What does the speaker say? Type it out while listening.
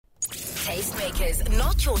Tastemakers,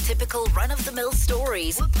 not your typical run-of-the-mill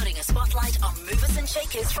stories. We're putting a spotlight on movers and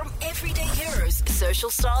shakers from everyday heroes,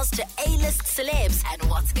 social stars to A-list celebs, and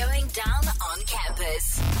what's going down on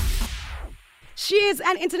campus. She is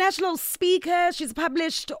an international speaker. She's a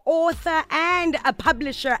published author and a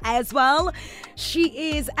publisher as well.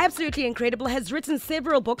 She is absolutely incredible, has written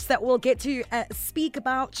several books that we'll get to speak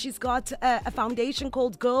about. She's got a foundation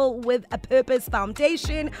called Girl with a Purpose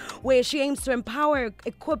Foundation, where she aims to empower,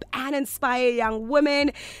 equip, and inspire young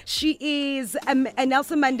women. She is a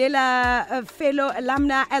Nelson Mandela Fellow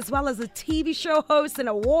alumna, as well as a TV show host and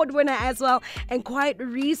award winner as well. And quite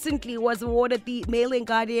recently was awarded the Mail and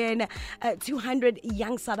Guardian 200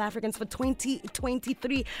 Young South Africans for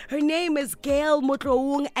 2023. Her name is Gail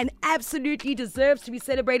Motloung and absolutely deserves to be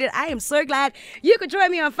celebrated. I am so glad you could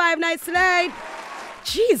join me on Five Nights tonight.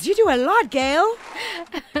 Jeez, you do a lot, Gail.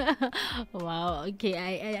 Wow,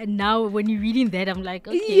 okay. I now when you're reading that, I'm like,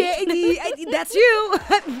 okay. Yeah, that's you.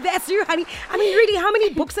 That's you, honey. I mean, really, how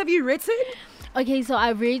many books have you written? Okay, so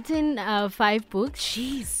I've written 5 books.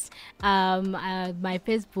 Jeez. My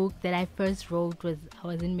first book that I first wrote I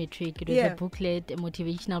was in matric. It was a booklet, a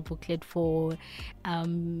motivational booklet for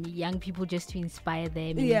young people, just to inspire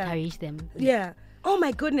them and encourage them. Yeah. Oh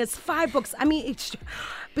my goodness, 5 books. I mean,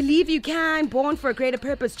 Believe You Can, Born for a Greater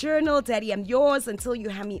Purpose Journal, Daddy I'm Yours, Until You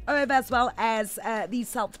Hand Me Over, as well as the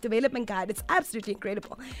self-development guide. It's absolutely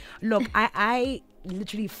incredible. Look, I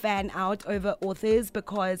literally fan out over authors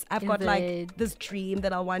because I've got like this dream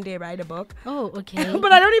that I'll one day write a book. Oh, okay.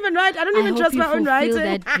 But I don't even write. I don't even trust my own writing.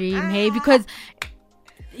 I hope you fulfill that dream, hey, because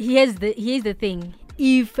here's the thing.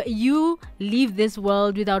 If you leave this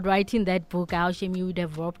world without writing that book, how shame you would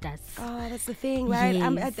have robbed us. Oh, that's the thing, right?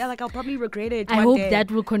 Yes. I'll probably regret it. I one hope day. that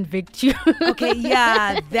will convict you. Okay,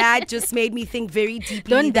 yeah, that just made me think very deeply.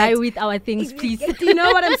 Don't die with our things, please. Do you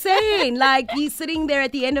know what I'm saying? Like, he's sitting there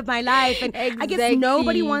at the end of my life, and I guess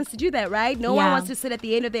nobody wants to do that, right? No one wants to sit at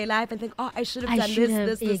the end of their life and think, oh, I should have done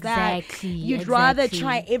this, that. You'd rather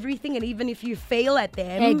try everything, and even if you fail at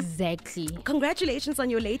them. Exactly. Congratulations on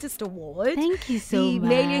your latest award. Thank you so much. The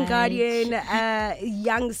Mail and Guardian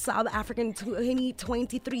Young South African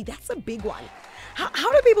 2023. That's a big one.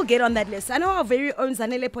 How do people get on that list? I know our very own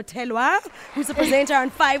Zanele Potelwa, who's a presenter on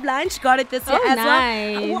 5 Lunch, got it this year as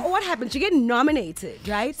well. What happens? You get nominated,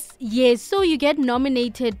 right? Yes, so you get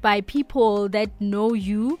nominated by people that know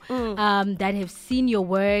you, that have seen your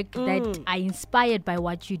work, that are inspired by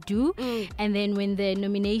what you do. And then when the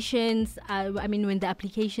nominations, when the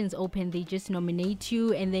applications open, they just nominate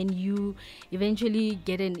you, and then you eventually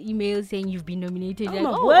get an email saying you've been nominated.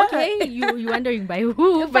 Okay. You're wondering by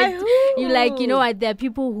who? By who? You like, you know, there are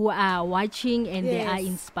people who are watching and they are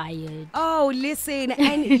inspired. Oh, listen.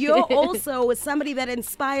 And you're also somebody that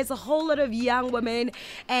inspires a whole lot of young women.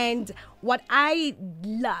 And what I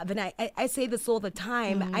love, and I say this all the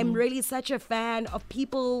time, I'm really such a fan of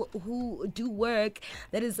people who do work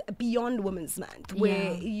that is beyond Women's Month,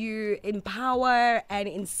 where you empower and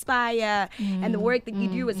inspire, and the work that you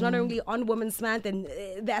do is not only on Women's Month, and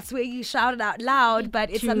that's where you shout it out loud,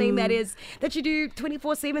 but it's something that you do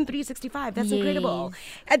 24/7, 365. That's incredible.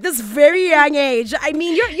 At this very young age, I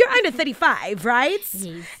mean, you're under 35, right?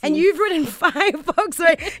 Yes, and you've written 5 books,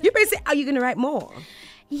 right? You basically, are you going to write more?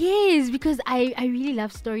 Yes, because I really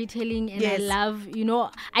love storytelling, and I love,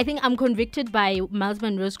 I think I'm convicted by Miles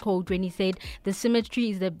Monroe's quote when he said the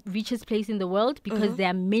cemetery is the richest place in the world because there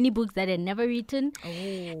are many books that are never written.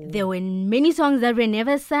 There were many songs that were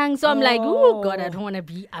never sung. So I'm like, oh God, I don't want to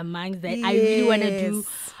be amongst that. I really want to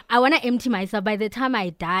I want to empty myself. By the time I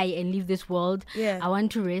die and leave this world, I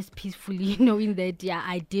want to rest peacefully knowing that,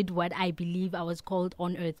 I did what I believe I was called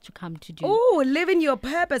on earth to come to do. Oh, living your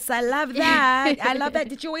purpose. I love that. I love that.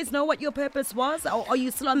 Did you always know what your purpose was? Or are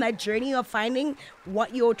you still on that journey of finding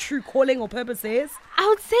what your true calling or purpose is? I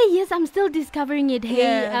would say yes, I'm still discovering it.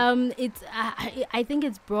 It's I think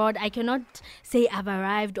it's broad. I cannot say I've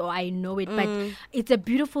arrived or I know it, but it's a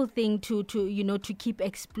beautiful thing to keep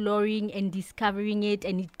exploring and discovering it,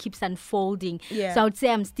 and it keeps unfolding. So I would say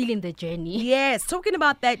I'm still in the journey. Yes, talking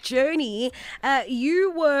about that journey,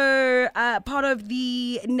 you were part of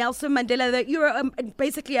the Nelson Mandela. You were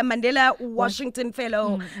basically a Mandela Washington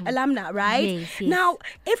Fellow alumna, right? Yes. Now,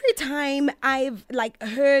 every time I've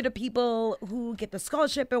heard of people who get the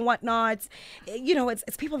scholarship and whatnot,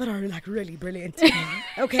 it's people that are really brilliant.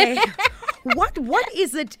 Okay. What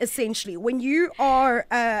is it essentially when you are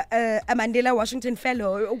a Mandela Washington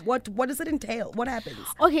Fellow? What does it entail? What happens?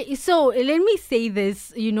 Okay, so let me say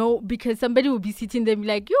this, because somebody will be sitting there and be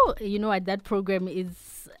like, that program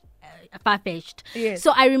is far-fetched. Yes.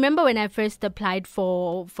 So I remember when I first applied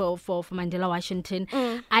for Mandela Washington,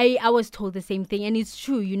 I was told the same thing. And it's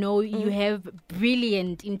true, you have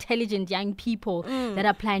brilliant, intelligent young people that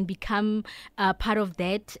apply and become part of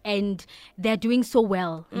that. And they're doing so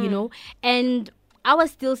well, And I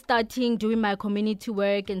was still doing my community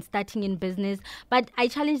work and starting in business, but I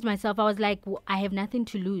challenged myself. I was like, I have nothing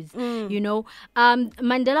to lose, Mandela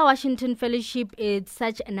Washington Fellowship is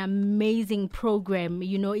such an amazing program,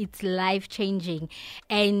 it's life-changing.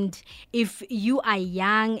 And if you are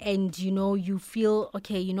young and, you feel,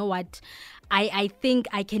 okay, you know what, I think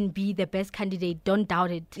I can be the best candidate, don't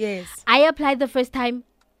doubt it. Yes. I applied the first time.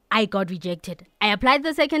 I got rejected. I applied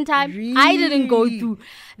the second time. Really? I didn't go through.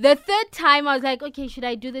 The third time, I was like, okay, should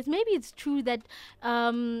I do this? Maybe it's true that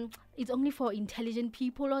it's only for intelligent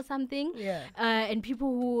people or something. Yeah. And people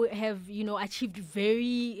who have, achieved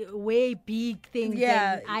way big things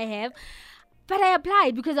than I have. But I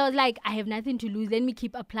applied because I was like, I have nothing to lose. Let me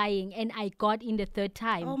keep applying. And I got in the third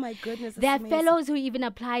time. Oh, my goodness. There are amazing. fellows who even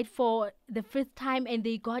applied for the fifth time and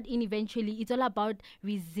they got in eventually. It's all about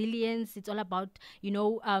resilience. It's all about,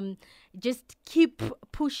 just keep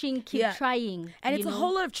pushing, keep trying. And it's a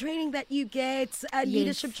whole lot of training that you get,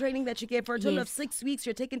 leadership training that you get for a total of 6 weeks.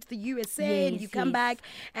 You're taken to the USA and you come back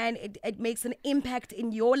and it makes an impact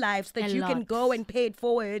in your life so that you can go and pay it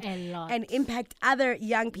forward and impact other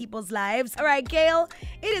young people's lives. All right, Gail,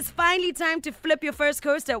 it is finally time to flip your first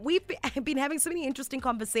coaster. We've been having so many interesting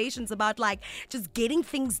conversations about just getting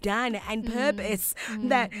things done and purpose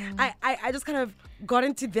that I just kind of got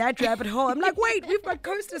into that rabbit hole. I'm like, wait, we've got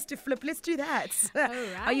coasters to flip. Let's do that. All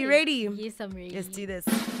right. Are you ready? Yes, I'm ready. Let's do this.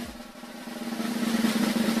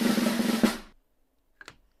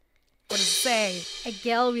 What does it say? A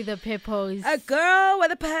girl with a purpose. A girl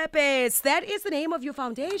with a purpose. That is the name of your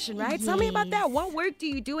foundation, right? Tell me about that. What work do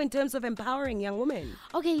you do in terms of empowering young women?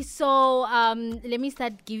 Okay, so let me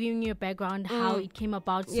start giving you a background how it came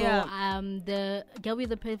about. So the Girl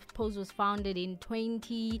with a Purpose was founded in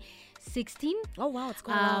 2016. Oh wow, it's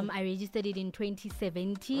quite a while. I registered it in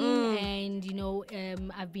 2017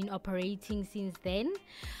 and I've been operating since then.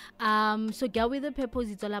 So Girl with a Purpose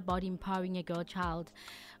is all about empowering a girl child.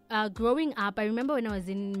 Growing up, I remember when I was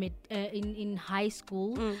in high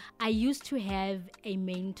school, I used to have a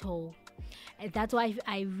mentor. That's why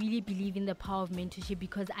I really believe in the power of mentorship,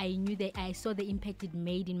 because I knew that I saw the impact it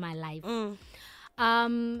made in my life.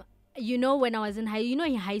 When I was in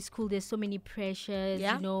high school, there's so many pressures,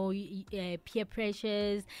 peer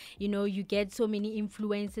pressures, you get so many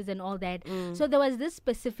influences and all that. So there was this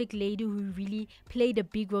specific lady who really played a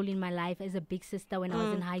big role in my life as a big sister when I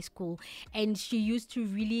was in high school. And she used to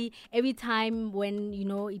really, every time when,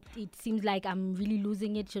 it seems like I'm really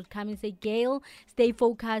losing it, she'd come and say, Gail, stay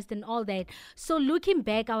focused and all that. So looking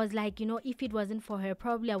back, I was like, if it wasn't for her,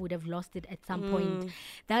 probably I would have lost it at some point.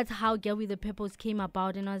 That's how Girl with a Purpose came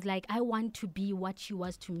about. And I was like, I want to be what she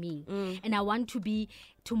was to me, and I want to be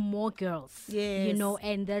to more girls,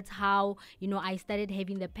 and that's how, I started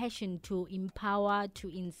having the passion to empower,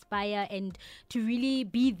 to inspire, and to really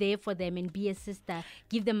be there for them and be a sister,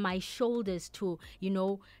 give them my shoulders to,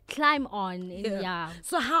 climb on.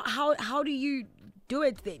 So how do you do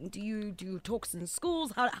it then? Do you do talks in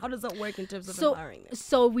schools? How does that work in terms of empowering them?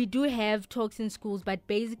 So we do have talks in schools, but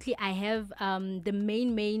basically I have the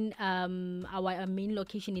main our main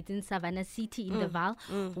location is in Savannah City in the Val,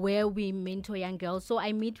 where we mentor young girls. So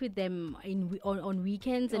I meet with them on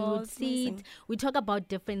weekends and we'd sit. We talk about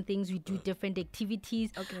different things. We do different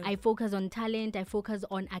activities. I focus on talent. I focus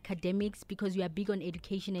on academics, because we are big on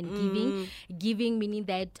education and giving. Giving meaning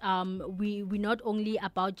that we're not only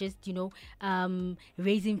about just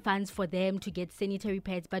raising funds for them to get sanitary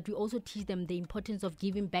pads, but we also teach them the importance of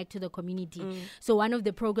giving back to the community. So one of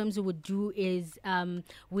the programs we would do is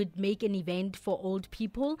we'd make an event for old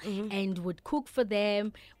people and would cook for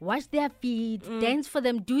them, wash their feet, dance for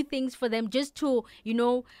them, do things for them, just to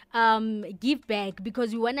give back,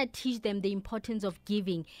 because we want to teach them the importance of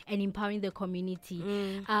giving and empowering the community.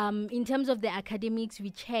 In terms of the academics,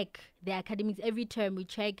 we check the academics every term. We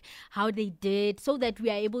check how they did, so that we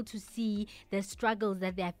are able to see the struggles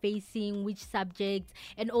that they are facing, which subjects,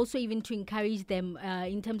 and also even to encourage them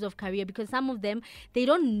in terms of career, because some of them, they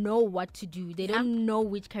don't know what to do. They don't know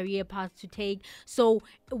which career path to take. So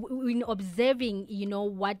in observing,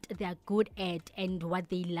 what they're good at and what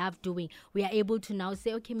they love doing, we are able to now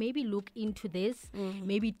say, okay, maybe look into this.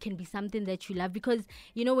 Maybe it can be something that you love, because,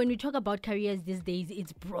 when we talk about careers these days,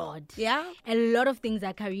 it's broad. Yeah. A lot of things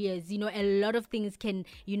are careers. because a lot of things can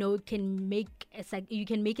you can make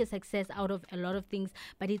a success out of a lot of things,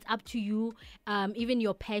 but it's up to you. Even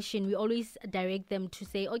your passion, we always direct them to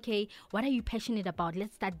say, okay, what are you passionate about?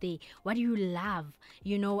 Let's start there. What do you love?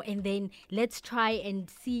 And then let's try and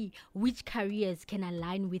see which careers can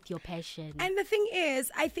align with your passion. And the thing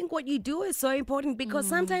is, I think what you do is so important, because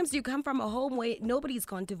sometimes you come from a home where nobody's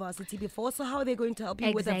gone to varsity before, so how are they going to help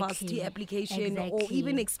you with a varsity application, or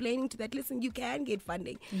even explaining to that, listen, you can get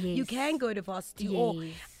funding, you can go to varsity. Or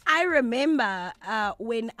I remember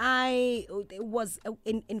when I was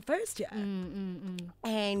in first year,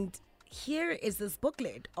 and here is this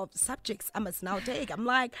booklet of subjects I must now take. I'm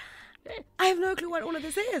like, I have no clue what all of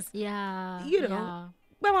this is. Yeah.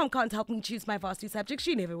 My mom can't help me choose my varsity subject.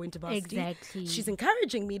 She never went to varsity. Exactly. She's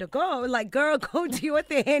encouraging me to go. Like, girl, go do your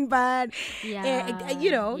thing. But,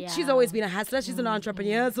 she's always been a hustler. She's an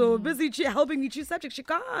entrepreneur. So busy helping me choose subjects. She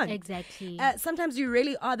can't. Exactly. Sometimes you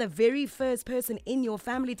really are the very first person in your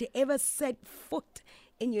family to ever set foot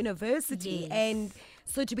in university. Yes. And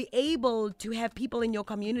so to be able to have people in your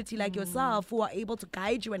community like yourself who are able to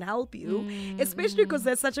guide you and help you, especially because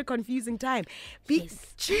there's such a confusing time.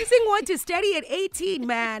 Choosing what to study at 18,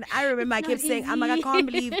 man. I remember I kept saying, I'm like, I can't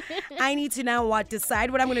believe I need to now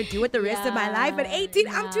decide what I'm going to do with the rest of my life. At 18,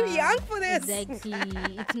 I'm too young for this. Exactly.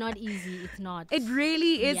 It's not easy. It's not. It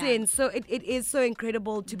really isn't. So it is so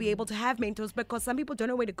incredible to be able to have mentors, because some people don't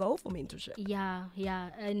know where to go for mentorship. Yeah.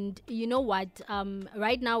 And you know what?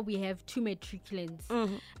 Right now we have 2 matriculants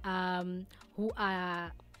who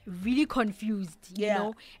are really confused, you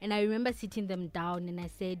know. And I remember sitting them down and I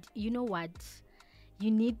said, you know what? You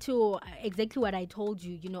need to, exactly what I told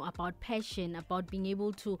you, about passion, about being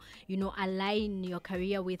able to, align your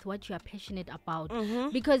career with what you are passionate about.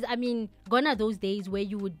 Because, gone are those days where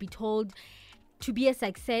you would be told, to be a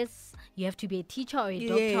success, you have to be a teacher or a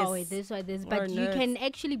doctor or this or this. But you can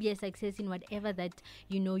actually be a success in whatever that,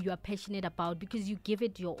 you are passionate about, because you give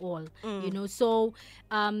it your all, So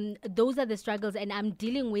those are the struggles. And I'm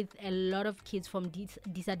dealing with a lot of kids from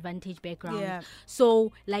disadvantaged backgrounds. Yeah.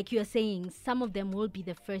 So like you're saying, some of them will be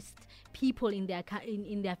the first people in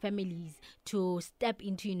their families to step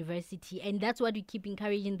into university. And that's what we keep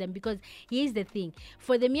encouraging them, because here's the thing.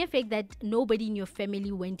 For the mere fact that nobody in your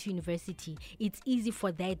family went to university, it's easy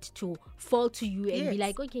for that to fall to you and be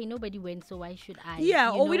like, okay, nobody went, so why should I?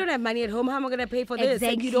 Yeah, or we don't have money at home, how am I going to pay for this?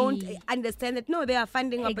 And you don't understand that, no, there are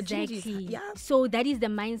funding opportunities. Yeah. So that is the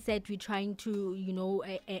mindset we're trying to,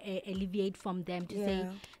 alleviate from them, to say,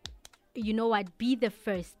 you know what, be the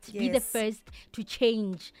first to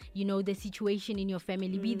change the situation in your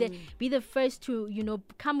family. Be the first to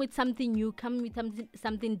come with something new, come with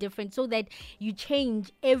something different, so that you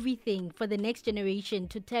change everything for the next generation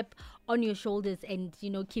to tap on your shoulders and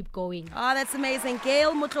keep going. Oh, that's amazing.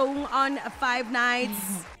 Gail Motloung on 5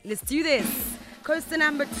 Nights. Let's do this. Coaster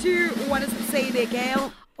number 2, what does it say there,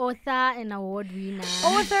 Gail? Author and award winner.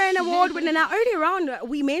 Now, earlier on,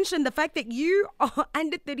 we mentioned the fact that you are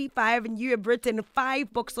under 35 and you have written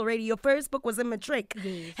 5 books already. Your first book was a matric.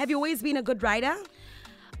 Yes. Have you always been a good writer?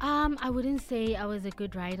 I wouldn't say I was a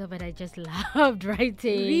good writer, but I just loved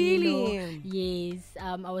writing. Really? Yes.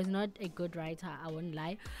 I was not a good writer, I won't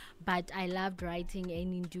lie. But I loved writing,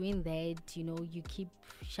 and in doing that, you keep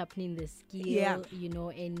sharpening the skill,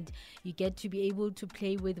 and you get to be able to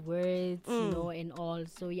play with words, and all.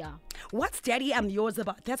 So, yeah. What's Daddy, I'm Yours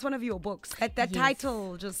about? That's one of your books. That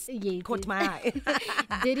title just caught my eye.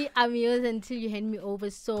 Daddy, I'm Yours Until You Hand Me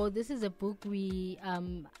Over. So, this is a book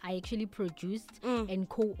I actually produced and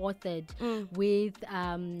co-authored with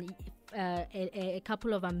a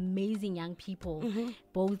couple of amazing young people,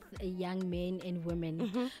 both young men and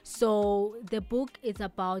women. So the book is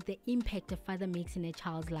about the impact a father makes in a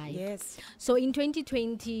child's life. Yes. So in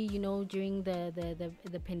 2020, during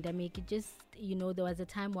the pandemic, it just, there was a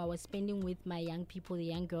time where I was spending with my young people, the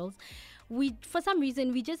young girls. For some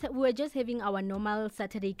reason, we were just having our normal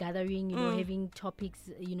Saturday gathering, having topics,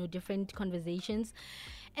 different conversations.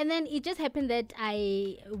 And then it just happened that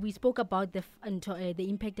we spoke about the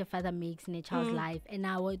impact a father makes in a child's life, and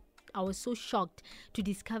I was so shocked to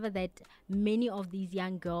discover that many of these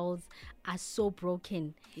young girls are so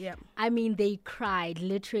broken. Yeah. They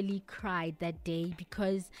literally cried that day,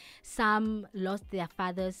 because some lost their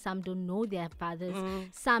fathers, some don't know their fathers,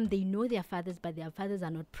 some they know their fathers, but their fathers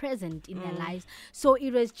are not present in their lives. So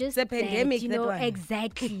it was just the pandemic,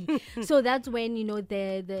 exactly. So that's when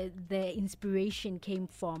the inspiration came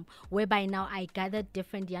from, whereby now I gathered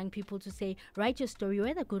different young people to say, write your story,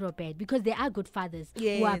 whether good or bad, because there are good fathers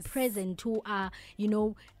who are present, who are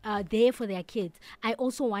there for their kids. I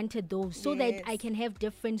also wanted those so that I can have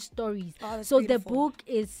different stories. Oh, so beautiful. the book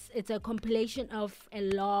it's a compilation of a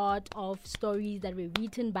lot of stories that were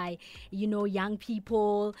written by, young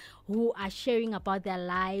people who are sharing about their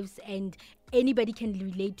lives, and anybody can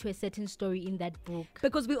relate to a certain story in that book.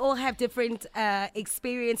 Because we all have different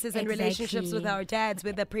experiences and relationships with our dads,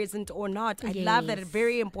 whether present or not. I love that. A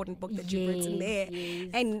very important book that you've written there. Yes.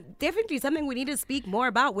 And definitely something we need to speak more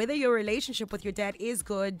about, whether your relationship with your dad is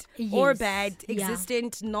good or bad,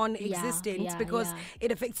 existent, non-existent, because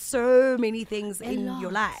it affects so many things in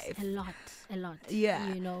your life. A lot. Yeah.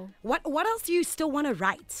 What else do you still want to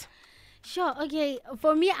write? Sure. Okay.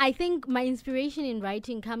 For me, I think my inspiration in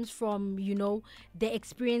writing comes from, the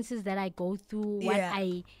experiences that I go through, what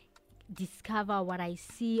I discover, what I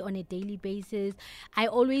see on a daily basis. I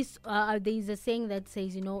always, there's a saying that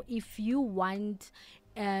says, if you want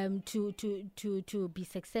to be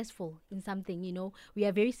successful in something, we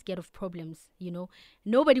are very scared of problems.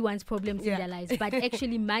 Nobody wants problems in their lives, but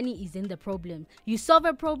actually money is in the problem. You solve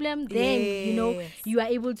a problem, then you are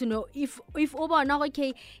able to know if over now,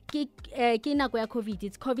 okay, COVID,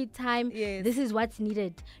 it's COVID time, this is what's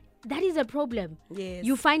needed. That is a problem. Yes.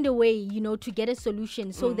 You find a way, to get a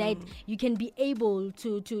solution so that you can be able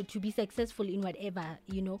to be successful in whatever,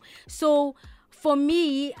 So for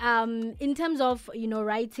me, in terms of,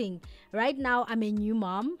 writing, right now I'm a new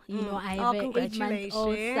mom. I have an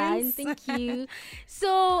 8-month-old son. Thank you.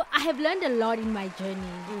 So I have learned a lot in my journey.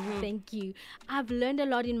 Thank you. I've learned a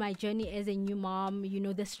lot in my journey as a new mom,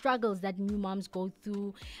 the struggles that new moms go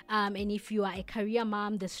through. And if you are a career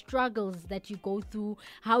mom, the struggles that you go through.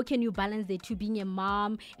 How can you balance the two, being a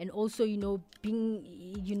mom and also,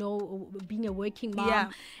 being a working mom? Yeah.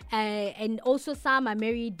 And also some are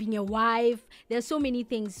married, being a wife. There's so many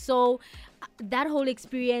things. So that whole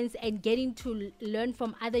experience and getting to learn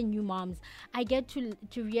from other new moms, I get to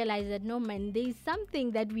realize that no, man, there's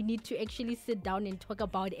something that we need to actually sit down and talk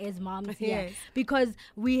about as moms here. Yes. Because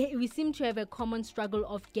we seem to have a common struggle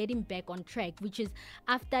of getting back on track, which is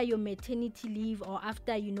after your maternity leave or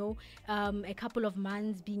after, a couple of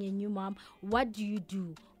months being a new mom, what do you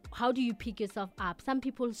do? How do you pick yourself up? Some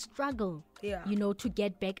people struggle, to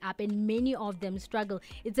get back up, and many of them struggle.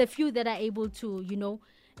 It's a few that are able to,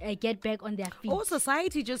 get back on their feet. Or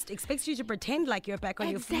society just expects you to pretend like you're back on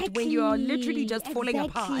your feet when you are literally just falling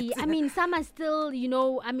apart. I mean, some are still,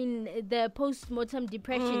 the post-mortem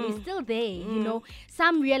depression is still there,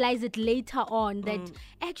 Some realize it later on that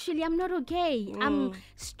actually I'm not okay. I'm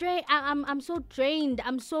so drained.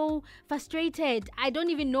 I'm so frustrated. I don't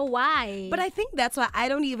even know why. But I think that's why I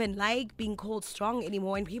don't even like being called strong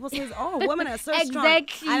anymore. And people say, oh, women are so strong.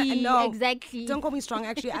 Exactly. Don't call me strong.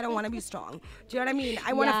 Actually, I don't want to be strong. Do you know what I mean?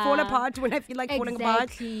 I want to fall apart when I feel like falling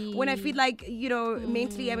apart. When I feel like,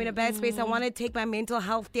 mentally I'm in a bad space, I want to take my mental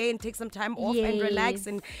health day and take some time off and relax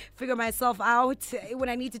and figure myself out. When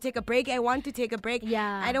I need to take a break, I want to take a break.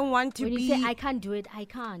 Yeah. I don't want to when be... you say I can't do it, I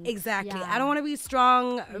can't. Exactly. Yeah. I don't want to be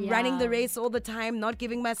strong, running the race all the time, not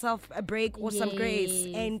giving myself a break or some grace.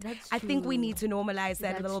 And I think we need to normalize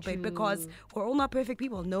that a little bit, because we're all not perfect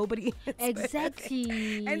people. Nobody is exactly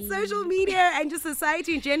perfect. And social media and just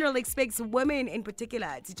society in general expects women in particular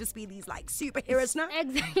to just be these like superheroes. No,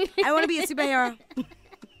 exactly. I want to be a superhero.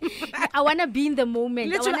 I want to be in the moment.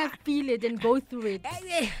 Literally, I want to feel it and go through it.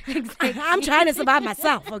 Exactly. I'm trying to survive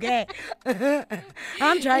myself, okay?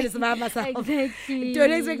 I'm trying to survive myself. Exactly.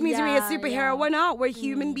 Don't expect me to be a superhero. Yeah. We're not. We're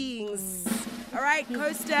human beings. All right,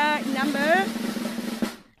 coaster number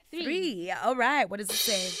 3. All right, what does it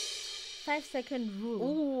say? 5-second rule.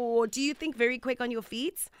 Oh, do you think very quick on your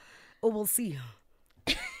feet? Or we'll see.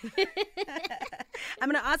 I'm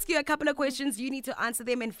going to ask you a couple of questions. You need to answer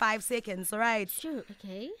them in 5 seconds, all right? Sure,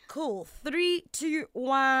 okay. Cool. 3, 2,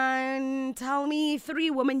 1. Tell me 3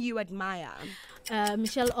 women you admire.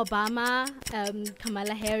 Michelle Obama,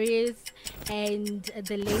 Kamala Harris, and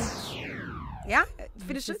the late... Yeah,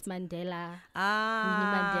 finish it. Mandela.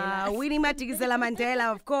 Winnie Madikizela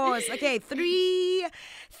Mandela, of course. Okay, 3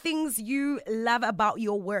 things you love about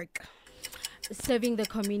your work. Serving the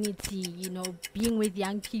community, being with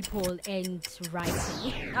young people and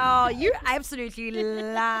writing. Oh, you absolutely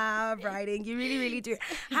love writing. You really, really do.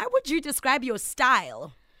 How would you describe your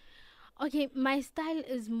style? Okay, my style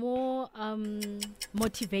is more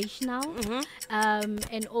motivational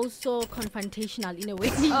and also confrontational in a way.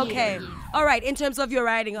 Okay. All right. In terms of your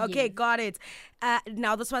writing. Okay, got it.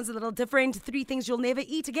 Now, this one's a little different. 3 things you'll never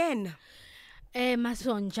eat again.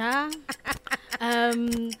 Masonja.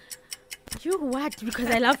 You what? Because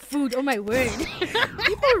I love food. Oh my word.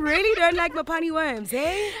 People really don't like mapani worms,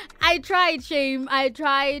 eh? I tried, Shame. I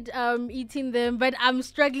tried eating them, but I'm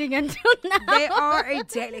struggling until now. They are a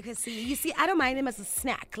delicacy. You see, I don't mind them as a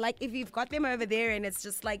snack. Like if you've got them over there and it's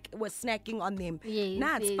just like we're snacking on them. Yes,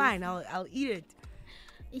 nah, it's yes. fine. I'll eat it.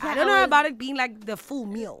 Yeah, I don't know about it being like the full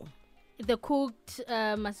meal. the cooked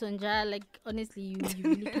masonja. Like honestly, you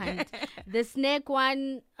really can't. The snack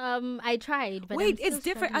one, I tried, but Wait, I'm it's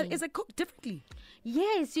still different. struggling. Is it cooked differently?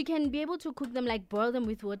 Yes, you can be able to cook them, like boil them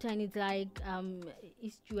with water, and it's like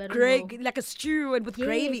stew. I don't know. Like a stew and with Yes,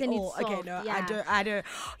 gravy. and Oh, it's okay, soft, no, yeah. I don't.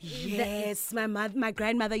 Yes, my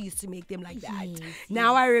grandmother used to make them like that. Yes,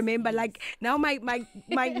 Now I remember, like now my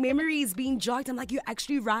memory is being jogged. I'm like, you're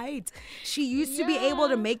actually right. She used to be able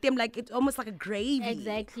to Yeah. make them like it's almost like a gravy.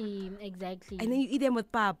 Exactly. And then you eat them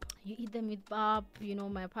with pap. You eat them with pap. You know,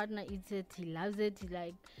 my partner eats it. He loves it. He's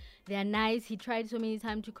like, they're nice. He tried so many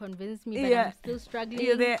times to convince me, but Yeah. I'm still struggling.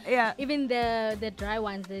 Yeah. Even the dry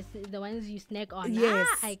ones, the ones you snack on. Yes.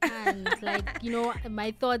 I can't. Like, you know,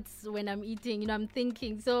 my thoughts when I'm eating, you know, I'm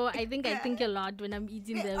thinking. So I think I think a lot when I'm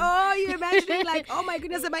eating them. Oh, you're imagining like, oh my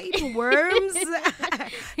goodness, am I eating worms?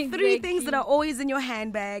 Three things that are always in your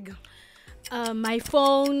handbag. My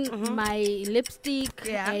phone, my lipstick,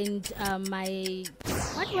 Yeah. and my...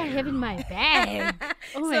 What do I have in my bag?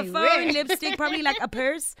 Oh So my phone, word. lipstick, probably like a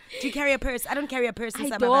purse. Do you carry a purse? I don't carry a purse I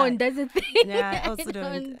inside don't. my bag. That's the thing. Yeah, I also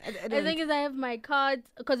don't. I The don't. thing is, I have my cards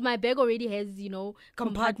because my bag already has, you know,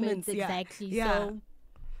 compartments. Yeah. Exactly. Yeah. So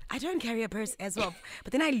I don't carry a purse as well,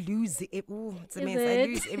 but then I lose it. Ooh, it's a Is mess. I it?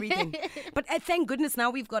 lose everything. But thank goodness now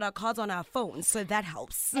we've got our cards on our phones, so that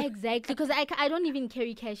helps. exactly, because I don't even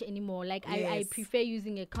carry cash anymore. Like I Yes. prefer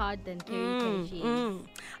using a card than carry cash. Yes.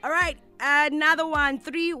 All right, another one.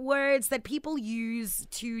 3 words that people use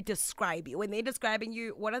to describe you. When they're describing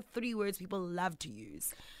you, what are 3 words people love to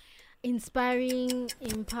use? Inspiring,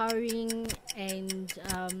 empowering, and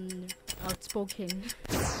outspoken.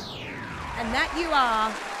 And that you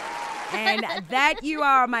are. And that you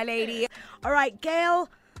are, my lady. All right, Gail.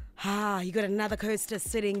 You got another coaster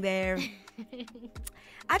sitting there.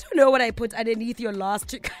 I don't know what I put underneath your last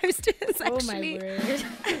 2 coasters, actually. Oh my word.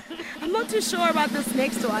 I'm not too sure about this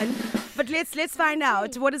next one. But let's find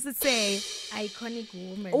out. What does it say? Iconic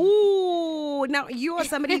woman. Ooh, now you are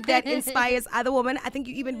somebody that inspires other women. I think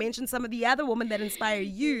you even mentioned some of the other women that inspire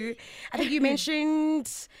you. I think you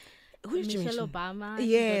mentioned... Who did you Michelle mention? Obama.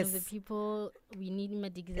 Yes. Is one of the people we need.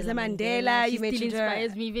 Is it Mandela? She You mentioned still her.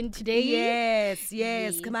 inspires me even today.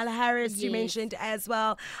 Yes. Kamala Harris, you Yes. mentioned as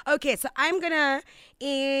well. Okay, so we're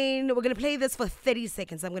gonna play this for 30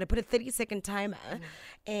 seconds. I'm gonna put a 30-second timer,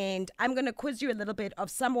 and I'm gonna quiz you a little bit of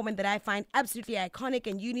some women that I find absolutely iconic,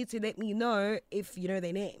 and you need to let me know if you know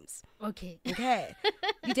their names. Okay. Okay.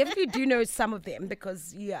 You definitely do know some of them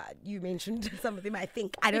because, you mentioned some of them, I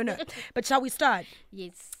think. I don't know. But shall we start?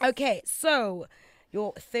 Yes. Okay, so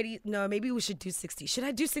your 30, no, maybe we should do 60. Should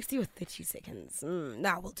I do 60 or 30 seconds?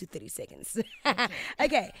 No, we'll do 30 seconds.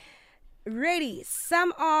 Okay, ready.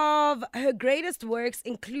 Some of her greatest works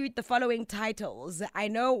include the following titles: I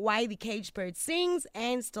Know Why the Caged Bird Sings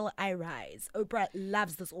and Still I Rise. Oprah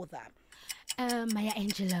loves this author. Maya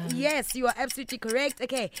Angelou. Yes, you are absolutely correct.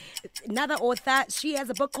 Okay, another author. She has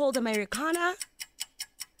a book called Americana.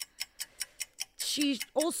 She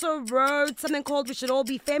also wrote something called We Should All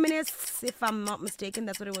Be Feminists, if I'm not mistaken.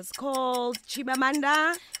 That's what it was called.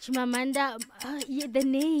 Chimamanda Yeah, the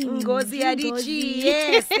name. Ngozi Adichie. Ngozi.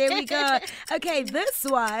 Yes, there we go. Okay, this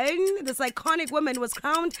iconic woman was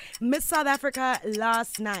crowned Miss South Africa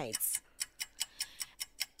last night.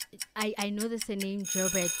 I know the name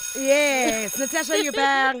Jobert. Yes, Natasha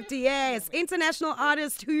Joubert. Yes, international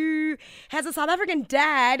artist who has a South African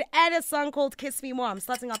dad and a song called Kiss Me More. I'm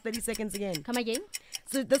starting off 30 seconds again. Come again?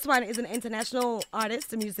 So this one is an international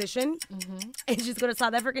artist, a musician, and she's got a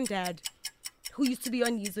South African dad who used to be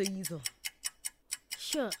on Yizo Yizo.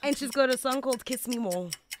 Sure. And she's got a song called Kiss Me More.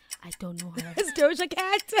 I don't know her. It's Doja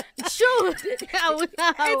Cat. Sure. It's Doja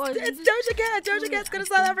Cat. Doja Cat's got a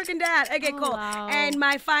South African dad. Okay, cool. Wow. And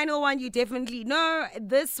my final one, you definitely know.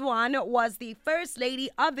 This one was the first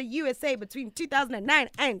lady of the USA between 2009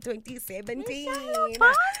 and 2017. It's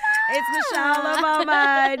Michelle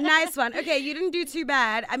Obama. Nice one. Okay, you didn't do too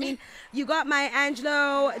bad. I mean, you got Maya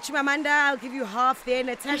Angelou, Chimamanda, I'll give you half there.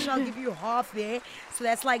 Natasha, I'll give you half there. So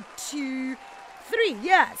that's like 2, 3,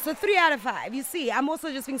 yeah. So 3 out of 5. You see, I'm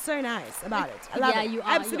also just being so nice about it. I love it. You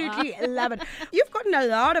are. Absolutely love it. You've gotten a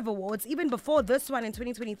lot of awards, even before this one in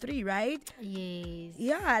 2023, right? Yes.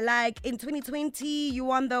 Yeah, like in 2020, you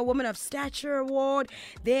won the Woman of Stature Award,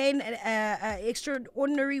 then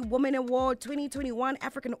Extraordinary Woman Award, 2021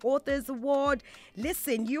 African Authors Award.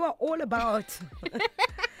 Listen, you are all about...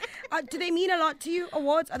 do they mean a lot to you,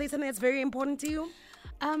 awards? Are they something that's very important to you?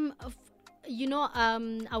 I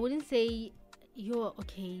wouldn't say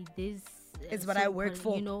this is what I work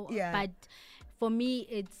for. But for me,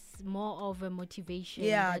 it's more of a motivation.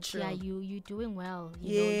 Yeah, that, true. Yeah, you're doing well.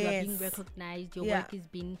 You Yes. know, you're being recognized. Your work is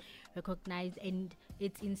being recognized, and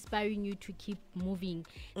it's inspiring you to keep moving.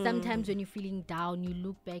 Sometimes when you're feeling down, you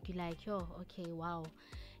look back, you're like, oh, okay, wow.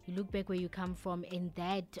 You look back where you come from, and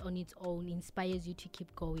that on its own inspires you to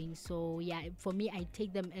keep going. So yeah, for me, I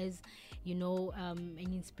take them as, an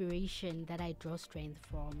inspiration that I draw strength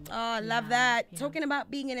from. Oh, love that. Yeah. Talking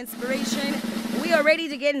about being an inspiration, we are ready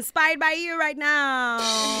to get inspired by you right now.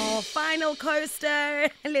 Final coaster.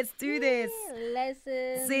 Let's do this.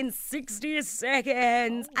 Lessons in 60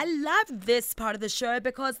 seconds. I love this part of the show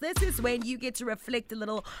because this is when you get to reflect a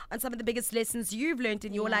little on some of the biggest lessons you've learned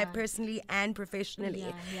in your life personally and professionally.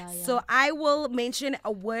 So I will mention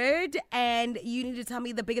a word and you need to tell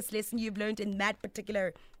me the biggest lesson you've learned in that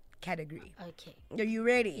particular category. Okay. Are you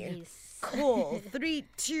ready? Yes. Cool. 3,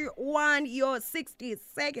 2, 1. Your 60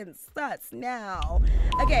 seconds starts now.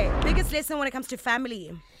 Okay. Biggest lesson when it comes to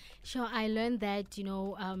family. Sure, I learned that,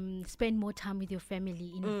 spend more time with your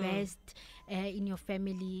family, invest in your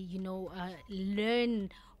family,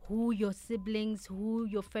 learn who your siblings, who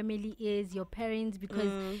your family is, your parents,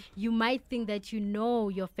 because you might think that you know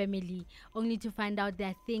your family, only to find out there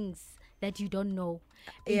are things that you don't know.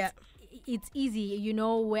 It's easy,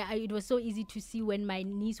 where it was so easy to see when my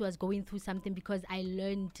niece was going through something because I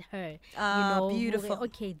learned her. Beautiful.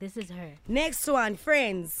 Okay, this is her. Next one,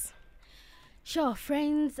 friends. Sure,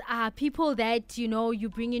 friends are people that, you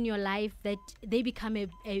bring in your life that they become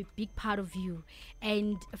a big part of you.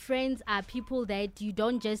 And friends are people that you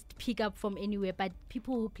don't just pick up from anywhere, but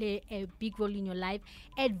people who play a big role in your life,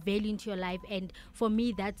 add value into your life. And for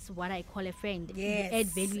me, that's what I call a friend. Yes. Add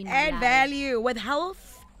value in your life. Add value. With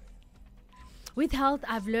health? With health,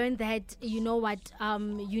 I've learned that, you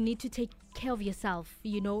need to take care of yourself,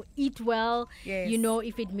 eat well. Yes.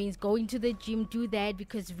 If it means going to the gym, do that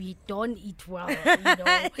because we don't eat well,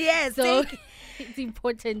 Yes. So it's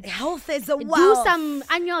important. Health is a wealth. Do some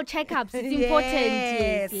annual checkups. It's important.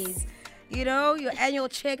 Yes. Your annual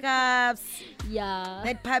checkups. Yeah.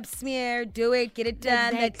 That pap smear, do it, get it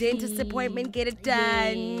done. Exactly. That dentist appointment, get it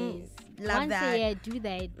done. Yes. Love Once that. a year, do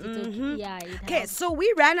that. It's okay. Yeah. Okay, so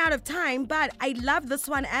we ran out of time, but I love this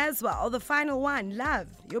one as well. The final one, love.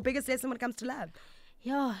 Your biggest lesson when it comes to love.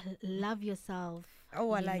 Yeah, love yourself.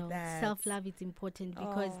 Oh, I like that. Self-love is important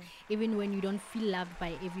because even when you don't feel loved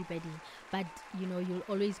by everybody, but you'll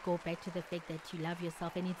always go back to the fact that you love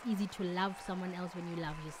yourself, and it's easy to love someone else when you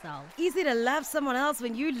love yourself. Easy to love someone else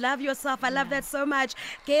when you love yourself. I love that so much.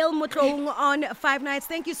 Gail Motloung on 5 Nights.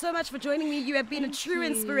 Thank you so much for joining me. You have been a true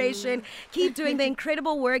inspiration. Keep doing the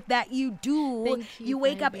incredible work that you do. Thank you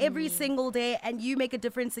wake up every single day and you make a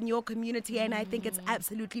difference in your community, and I think it's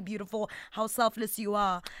absolutely beautiful how selfless you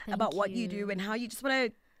are about what you do and how you just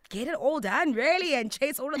want to get it all done, really, and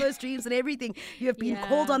chase all of those dreams and everything you have been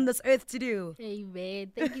called on this earth to do.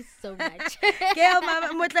 Amen. Thank you so much. Gail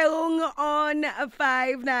Motloung on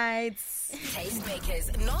 5 Nights.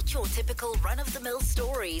 Tastemakers, not your typical run-of-the-mill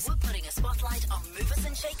stories. We're putting a spotlight on movers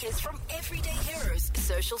and shakers from everyday heroes,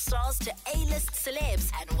 social stars to A-list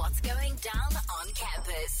celebs, and what's going down on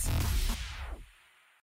campus.